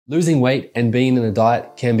Losing weight and being in a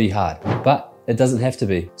diet can be hard, but it doesn't have to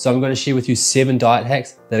be. So I'm going to share with you 7 diet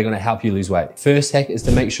hacks that are going to help you lose weight. First hack is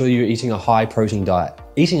to make sure you're eating a high protein diet.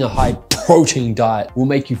 Eating a high protein diet will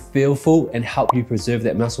make you feel full and help you preserve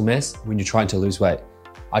that muscle mass when you're trying to lose weight.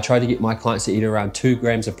 I try to get my clients to eat around 2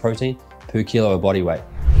 grams of protein per kilo of body weight.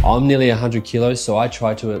 I'm nearly 100 kilos, so I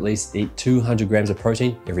try to at least eat 200 grams of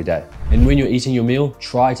protein every day. And when you're eating your meal,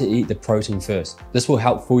 try to eat the protein first. This will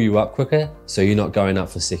help fill you up quicker, so you're not going up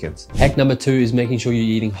for seconds. Hack number 2 is making sure you're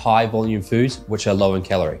eating high volume foods, which are low in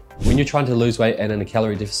calorie. When you're trying to lose weight and in a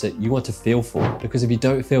calorie deficit, you want to feel full. Because if you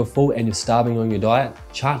don't feel full and you're starving on your diet,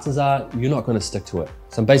 chances are you're not going to stick to it.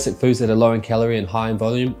 Some basic foods that are low in calorie and high in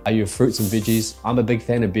volume are your fruits and veggies. I'm a big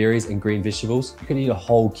fan of berries and green vegetables. You can eat a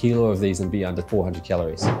whole kilo of these and be under 400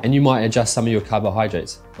 calories. And you might adjust some of your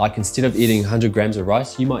carbohydrates. Like instead of eating 100 grams of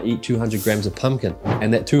rice, you might eat 200 grams of pumpkin.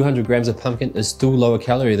 And that 200 grams of pumpkin is still lower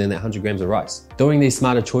calorie than that 100 grams of rice. Doing these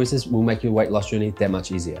smarter choices will make your weight loss journey that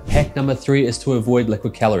much easier. Hack number 3 is to avoid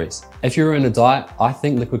liquid calories. If you're in a diet, I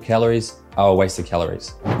think liquid calories are a waste of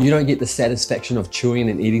calories. You don't get the satisfaction of chewing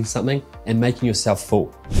and eating something and making yourself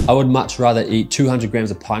full. I would much rather eat 200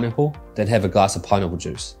 grams of pineapple than have a glass of pineapple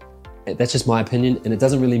juice. That's just my opinion, and it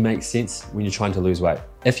doesn't really make sense when you're trying to lose weight.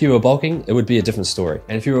 If you were bulking, it would be a different story.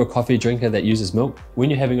 And if you're a coffee drinker that uses milk, when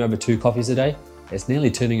you're having over 2 coffees a day, it's nearly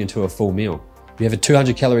turning into a full meal. If you have a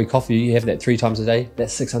 200 calorie coffee, you have that 3 times a day,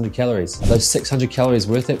 that's 600 calories. Are those 600 calories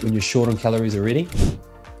worth it when you're short on calories already?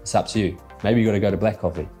 It's up to you. Maybe you gotta go to black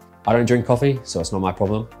coffee. I don't drink coffee, so it's not my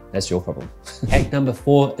problem. That's your problem. Hack number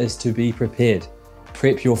 4 is to be prepared.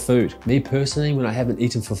 Prep your food. Me personally, when I haven't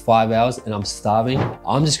eaten for 5 hours and I'm starving,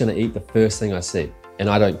 I'm just gonna eat the first thing I see. And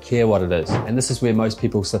I don't care what it is. And this is where most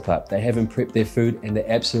people slip up. They haven't prepped their food and they're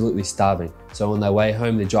absolutely starving. So on their way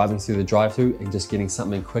home, they're driving through the drive-thru and just getting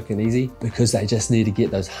something quick and easy because they just need to get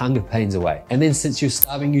those hunger pains away. And then since you're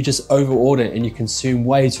starving, you just overorder and you consume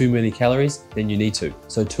way too many calories than you need to.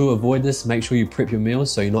 So to avoid this, make sure you prep your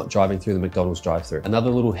meals so you're not driving through the McDonald's drive-thru. Another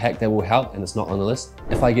little hack that will help, and it's not on the list,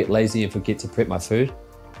 if I get lazy and forget to prep my food,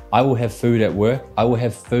 I will have food at work. I will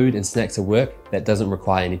have food and snacks at work that doesn't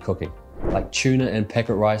require any cooking. Like tuna and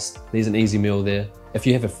packet rice, there's an easy meal there. If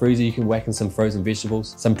you have a freezer, you can whack in some frozen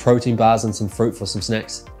vegetables, some protein bars and some fruit for some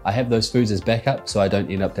snacks. I have those foods as backup so I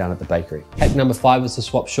don't end up down at the bakery. Hack number 5 is to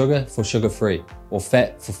swap sugar for sugar-free or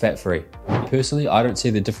fat for fat-free. Personally, I don't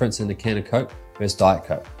see the difference in the can of Coke versus Diet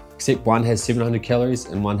Coke, except one has 700 calories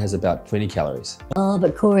and one has about 20 calories. Oh,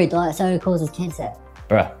 but Corey, diet soda causes cancer.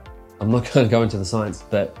 Bruh, I'm not going to go into the science,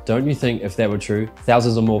 but don't you think if that were true,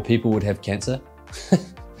 thousands or more people would have cancer?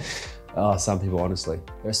 Oh, some people, honestly.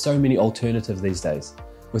 There are so many alternatives these days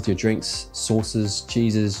with your drinks, sauces,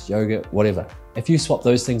 cheeses, yogurt, whatever. If you swap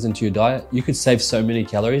those things into your diet, you could save so many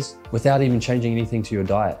calories without even changing anything to your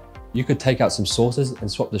diet. You could take out some sauces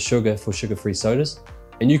and swap the sugar for sugar-free sodas,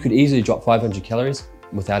 and you could easily drop 500 calories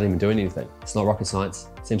without even doing anything. It's not rocket science.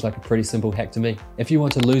 Seems like a pretty simple hack to me. If you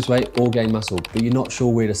want to lose weight or gain muscle, but you're not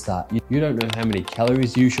sure where to start, you don't know how many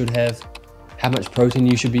calories you should have, how much protein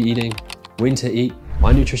you should be eating, when to eat,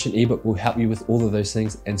 my nutrition ebook will help you with all of those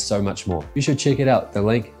things and so much more. You should check it out. The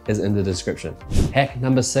link is in the description. Hack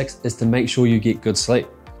number 6 is to make sure you get good sleep.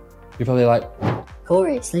 You're probably like,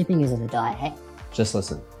 Corey, sleeping isn't a diet hack. just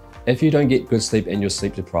listen. If you don't get good sleep and you're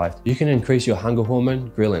sleep deprived, you can increase your hunger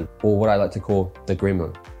hormone, ghrelin, or what I like to call the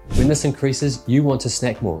gremlin. When this increases, you want to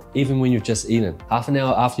snack more, even when you've just eaten. Half an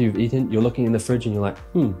hour after you've eaten, you're looking in the fridge and you're like,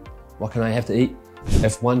 what can I have to eat?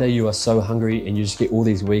 If one day you are so hungry and you just get all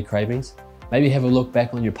these weird cravings, maybe have a look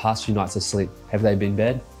back on your past few nights of sleep. Have they been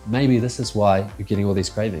bad? Maybe this is why you're getting all these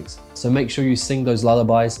cravings. So make sure you sing those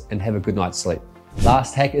lullabies and have a good night's sleep.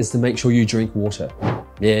 Last hack is to make sure you drink water.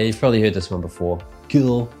 Yeah, you've probably heard this one before.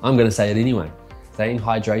 Cool, I'm gonna say it anyway. Staying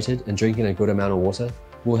hydrated and drinking a good amount of water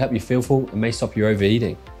will help you feel full and may stop your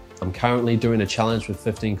overeating. I'm currently doing a challenge with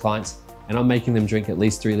 15 clients and I'm making them drink at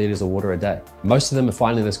least 3 liters of water a day. Most of them are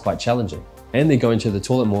finding this quite challenging. And they're going to the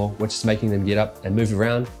toilet more, which is making them get up and move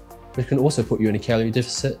around, which can also put you in a calorie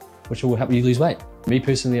deficit, which will help you lose weight. Me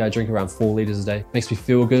personally, I drink around 4 liters a day. Makes me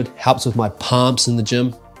feel good, helps with my pumps in the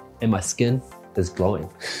gym, and my skin is glowing.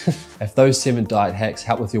 If those 7 diet hacks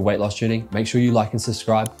help with your weight loss journey, make sure you like and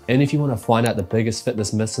subscribe. And if you want to find out the biggest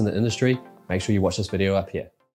fitness myths in the industry, make sure you watch this video up here.